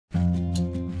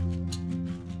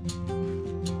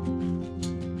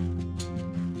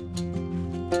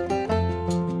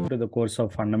to the course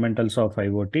of Fundamentals of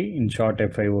IoT, in short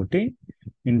FIOT.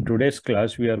 In today's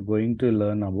class, we are going to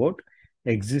learn about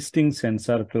existing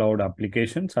sensor cloud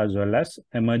applications as well as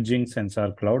emerging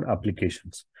sensor cloud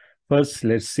applications. First,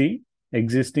 let's see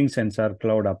existing sensor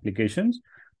cloud applications.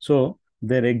 So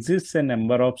there exists a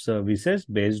number of services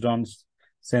based on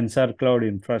sensor cloud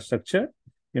infrastructure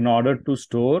in order to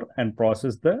store and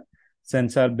process the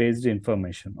sensor-based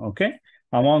information, okay?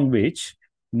 Among which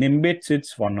Nimbits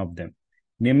is one of them.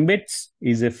 Nimbits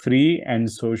is a free and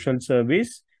social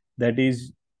service that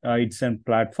is, it's a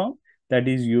platform that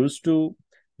is used to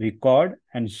record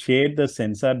and share the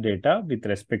sensor data with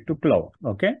respect to cloud,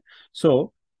 okay?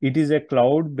 So it is a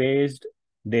cloud-based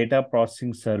data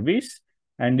processing service,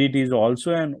 and it is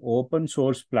also an open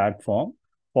source platform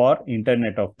for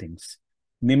Internet of Things.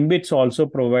 Nimbits also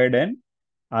provide an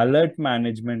alert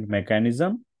management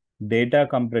mechanism, data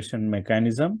compression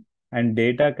mechanism, and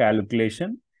data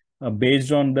calculation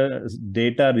based on the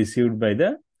data received by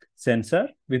the sensor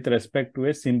with respect to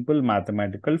a simple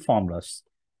mathematical formulas.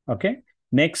 Okay.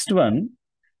 Next one,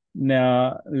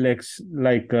 next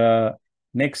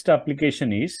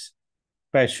application is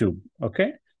Pashub.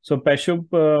 Okay. So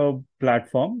Pashub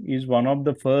platform is one of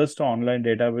the first online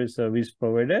database service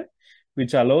provider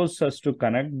which allows us to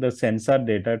connect the sensor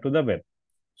data to the web.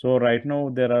 So right now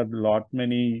there are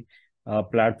many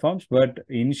platforms, but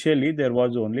initially there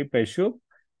was only Pashub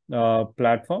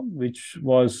platform which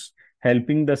was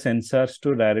helping the sensors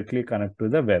to directly connect to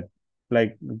the web,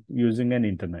 like using an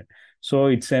internet. So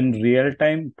it's a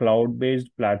real-time cloud-based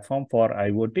platform for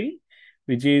IoT,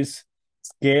 which is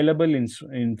scalable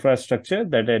infrastructure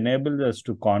that enables us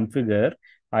to configure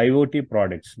IoT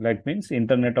products, like means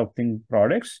Internet of Things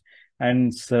products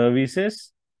and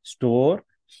services, store,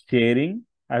 sharing,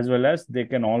 as well as they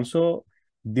can also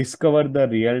discover the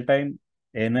real-time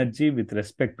energy with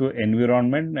respect to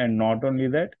environment, and not only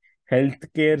that,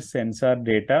 healthcare sensor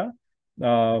data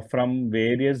from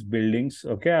various buildings,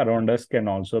 okay, around us can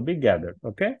also be gathered,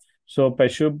 okay. So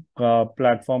Pashub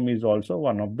platform is also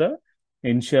one of the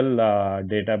initial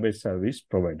database service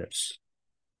providers.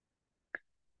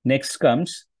 Next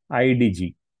comes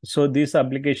IDG. So this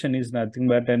application is nothing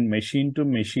but a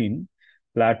machine-to-machine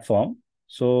platform.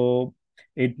 So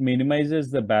it minimizes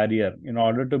the barrier in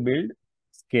order to build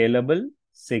scalable,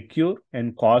 secure,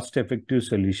 and cost-effective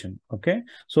solution. Okay.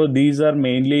 So these are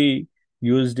mainly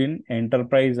used in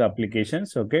enterprise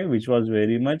applications, okay, which was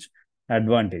very much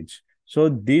advantage. So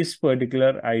this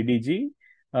particular IDG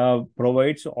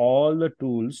provides all the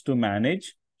tools to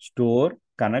manage, store,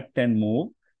 connect, and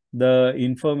move the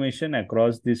information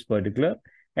across this particular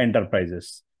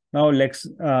enterprises. Now, next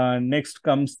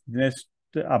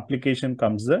application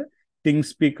comes the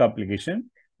ThingSpeak application.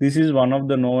 This is one of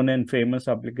the known and famous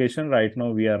application right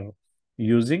now we are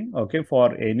using, okay,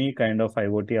 for any kind of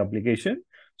IoT application.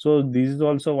 So this is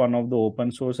also one of the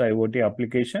open source IoT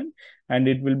application, and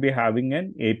it will be having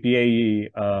an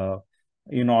API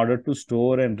in order to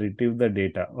store and retrieve the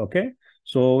data, okay.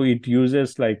 So it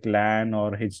uses like LAN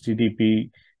or HTTP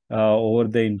over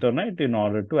the internet in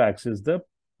order to access the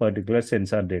particular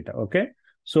sensor data, okay.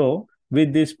 So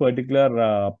with this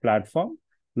particular platform,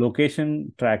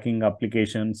 location tracking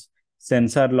applications,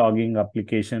 sensor logging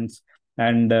applications,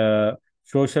 and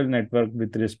social network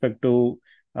with respect to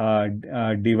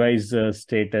device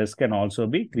status can also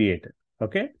be created,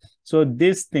 okay. So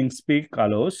this ThingSpeak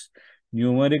allows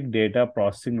numeric data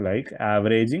processing like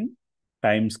averaging,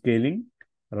 time scaling,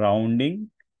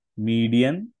 rounding,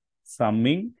 median,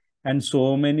 summing, and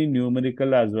so many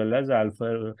numerical as well as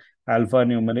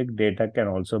alphanumeric data can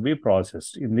also be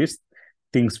processed in this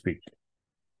ThingSpeak.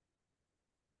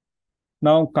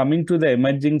 Now, coming to the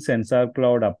emerging sensor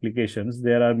cloud applications,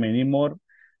 there are many more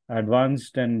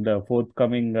advanced and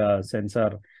forthcoming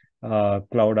sensor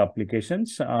cloud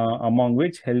applications, among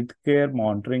which healthcare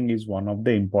monitoring is one of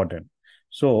the important.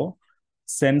 So,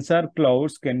 sensor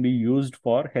clouds can be used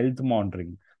for health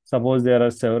monitoring. Suppose there are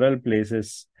several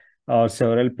places or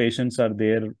several patients are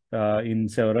there in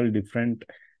several different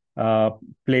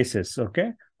places,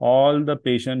 okay? All the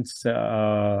patients'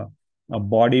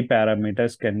 body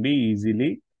parameters can be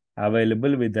easily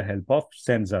available with the help of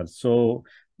sensors. So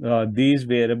these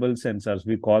wearable sensors,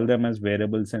 we call them as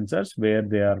wearable sensors, where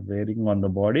they are wearing on the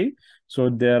body. So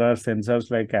there are sensors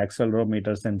like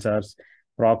accelerometer sensors,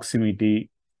 proximity,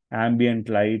 ambient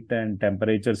light and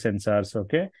temperature sensors,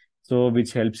 okay? So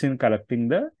which helps in collecting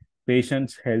the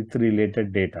patient's health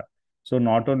related data. So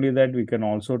not only that, we can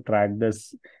also track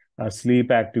this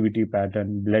sleep activity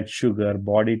pattern, blood sugar,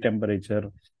 body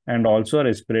temperature, and also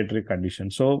respiratory condition.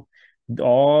 So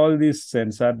all this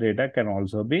sensor data can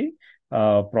also be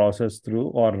processed through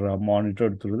or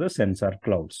monitored through the sensor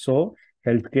cloud. So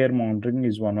healthcare monitoring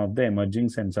is one of the emerging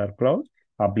sensor cloud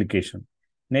application.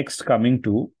 Next, coming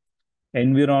to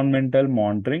environmental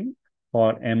monitoring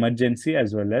for emergency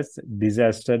as well as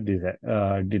disaster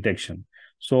detection.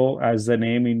 So as the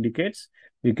name indicates,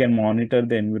 we can monitor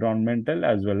the environmental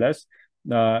as well as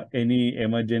any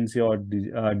emergency or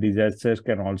disasters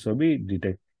can also be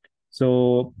detected.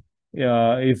 So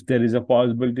if there is a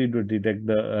possibility to detect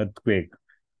the earthquake,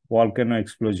 volcano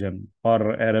explosion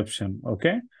or eruption,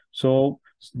 okay, so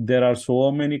there are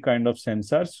so many kind of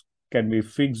sensors can be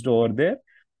fixed over there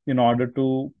in order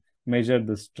to measure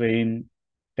the strain,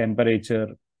 temperature,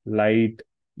 light,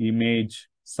 image,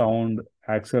 sound,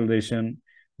 acceleration.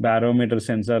 Barometer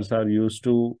sensors are used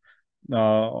to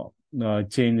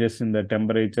changes in the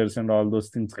temperatures, and all those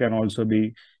things can also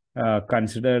be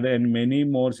considered, and many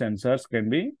more sensors can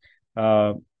be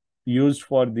uh, used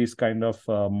for this kind of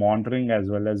monitoring as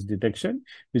well as detection,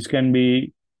 which can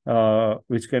be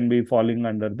falling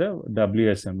under the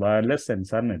WSN, wireless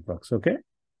sensor networks. Okay.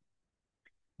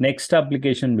 Next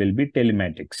application will be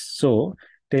telematics. So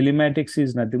telematics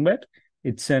is nothing but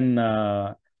it's an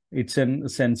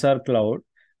sensor cloud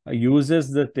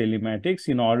uses the telematics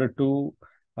in order to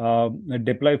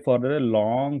deploy for the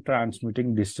long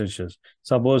transmitting distances.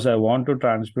 Suppose I want to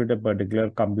transmit a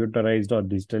particular computerized or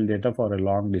digital data for a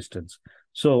long distance.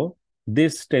 So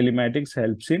this telematics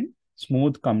helps in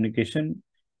smooth communication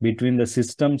between the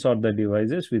systems or the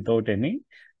devices without any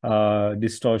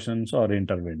distortions or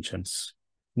interventions.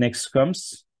 Next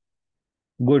comes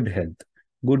good health.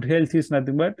 Good health is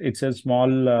nothing but it's a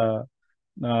small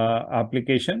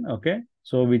application, okay,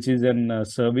 so which is a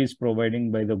service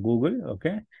providing by the Google,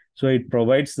 okay, so it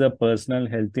provides the personal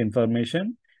health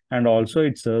information, and also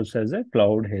it serves as a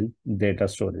cloud health data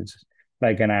storage,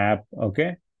 like an app,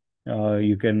 okay.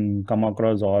 You can come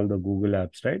across all the Google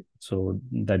apps, right? So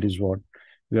that is what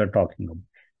we are talking about.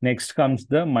 Next comes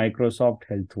the Microsoft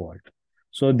Health Vault.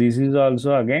 So this is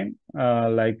also again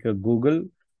like a Google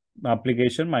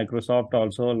application. Microsoft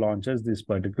also launches this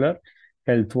particular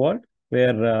Health Vault,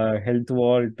 where Health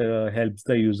Vault helps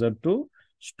the user to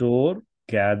store,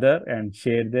 gather, and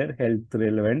share their health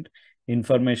relevant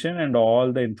information, and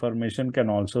all the information can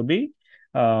also be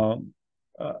uh,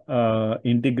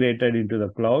 integrated into the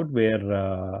cloud,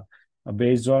 where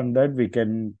based on that we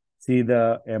can see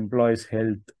the employee's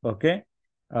health, okay,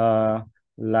 uh,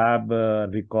 lab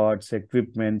records,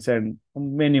 equipments, and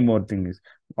many more things.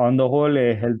 On the whole,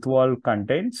 a health wall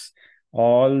contains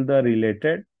all the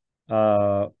related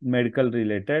medical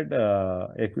related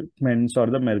equipments or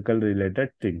the medical related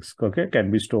things, okay,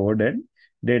 can be stored, and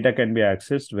data can be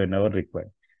accessed whenever required.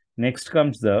 Next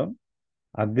comes the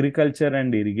agriculture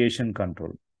and irrigation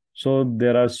control. So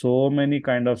there are so many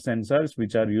kind of sensors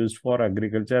which are used for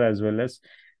agriculture as well as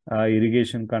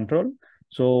irrigation control.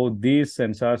 So these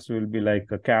sensors will be like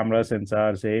camera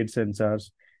sensors, air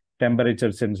sensors,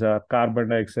 temperature sensor, carbon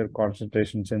dioxide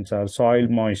concentration sensor, soil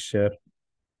moisture,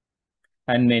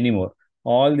 and many more.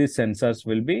 All these sensors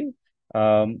will be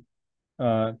um,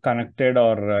 connected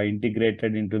or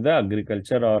integrated into the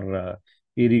agriculture or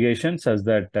irrigation, such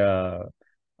that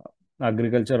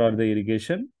agriculture or the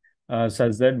irrigation,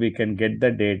 such that we can get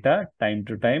the data time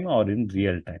to time or in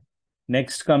real time.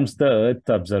 Next comes the Earth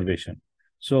observation.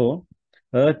 So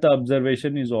Earth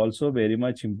observation is also very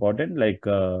much important, like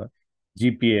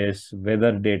GPS,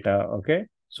 weather data. Okay.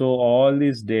 So all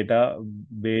these data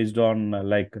based on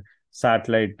like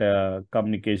satellite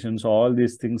communications, all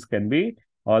these things can be,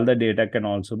 all the data can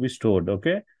also be stored.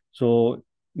 Okay. So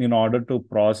in order to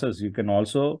process, you can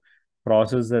also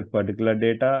process that particular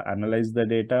data, analyze the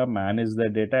data, manage the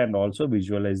data, and also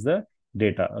visualize the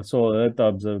data. So Earth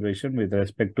observation with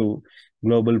respect to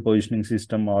global positioning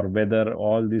system or weather,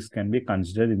 all this can be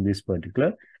considered in this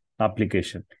particular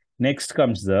application. Next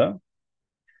comes the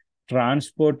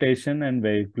transportation and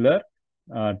vehicular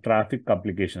traffic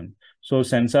application. So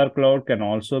sensor cloud can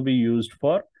also be used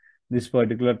for this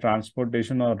particular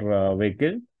transportation or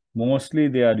vehicle. Mostly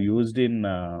they are used in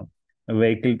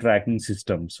vehicle tracking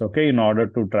systems, okay, in order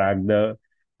to track the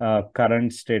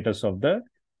current status of the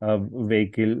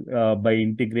vehicle by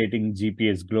integrating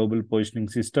GPS, global positioning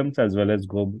systems, as well as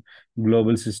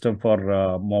global system for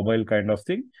mobile kind of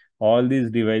thing. All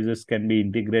these devices can be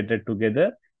integrated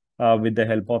together with the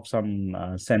help of some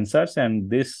sensors, and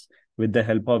this with the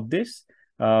help of this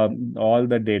all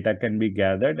the data can be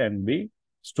gathered and be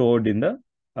stored in the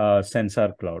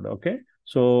sensor cloud. Okay,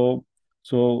 so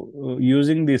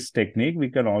using this technique we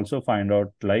can also find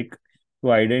out, like,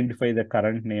 to identify the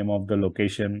current name of the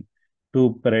location,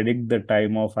 to predict the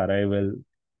time of arrival,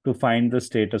 to find the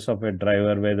status of a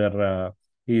driver, whether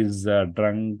he's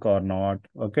drunk or not.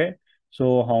 Okay.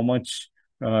 So how much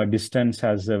distance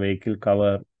has the vehicle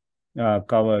covered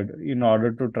in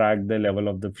order to track the level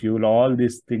of the fuel. All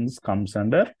these things comes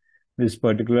under this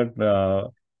particular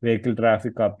vehicle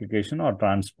traffic application or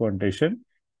transportation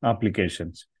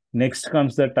applications. Next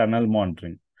comes the tunnel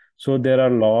monitoring. So there are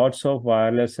lots of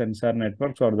wireless sensor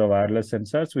networks or the wireless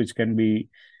sensors which can be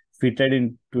fitted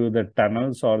into the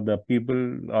tunnels or the people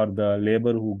or the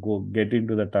labor who get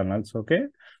into the tunnels. Okay,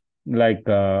 like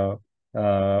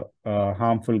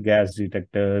harmful gas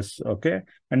detectors. Okay,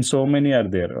 and so many are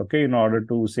there. Okay, in order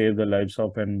to save the lives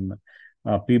of an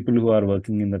people who are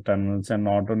working in the tunnels. And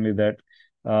not only that,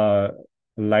 uh,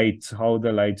 lights, how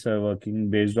the lights are working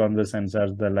based on the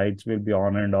sensors, the lights will be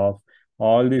on and off.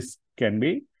 All this can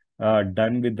be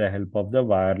done with the help of the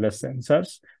wireless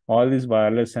sensors. All these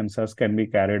wireless sensors can be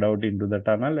carried out into the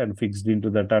tunnel and fixed into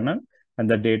the tunnel, and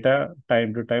the data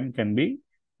time to time can be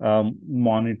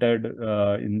monitored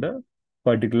in the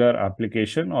particular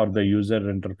application or the user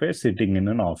interface sitting in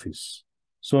an office.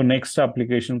 So next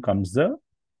application comes the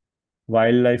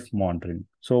wildlife monitoring.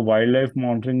 So wildlife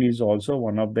monitoring is also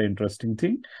one of the interesting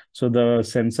thing. So the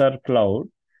sensor cloud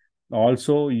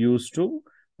also used to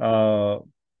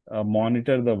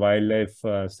monitor the wildlife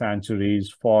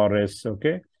sanctuaries, forests,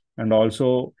 okay, and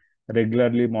also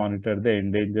regularly monitor the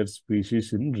endangered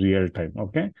species in real time.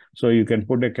 Okay, so you can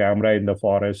put a camera in the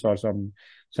forest or some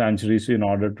sanctuaries in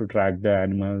order to track the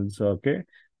animals. Okay,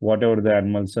 whatever the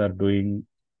animals are doing,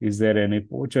 is there any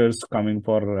poachers coming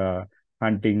for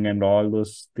hunting, and all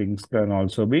those things can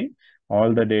also be,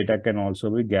 all the data can also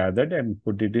be gathered and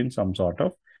put it in some sort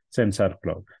of sensor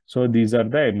cloud. So these are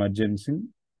the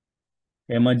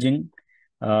emerging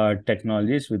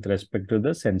technologies with respect to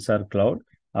the sensor cloud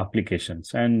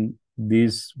applications. And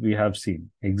these we have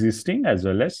seen existing as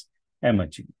well as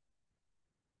emerging.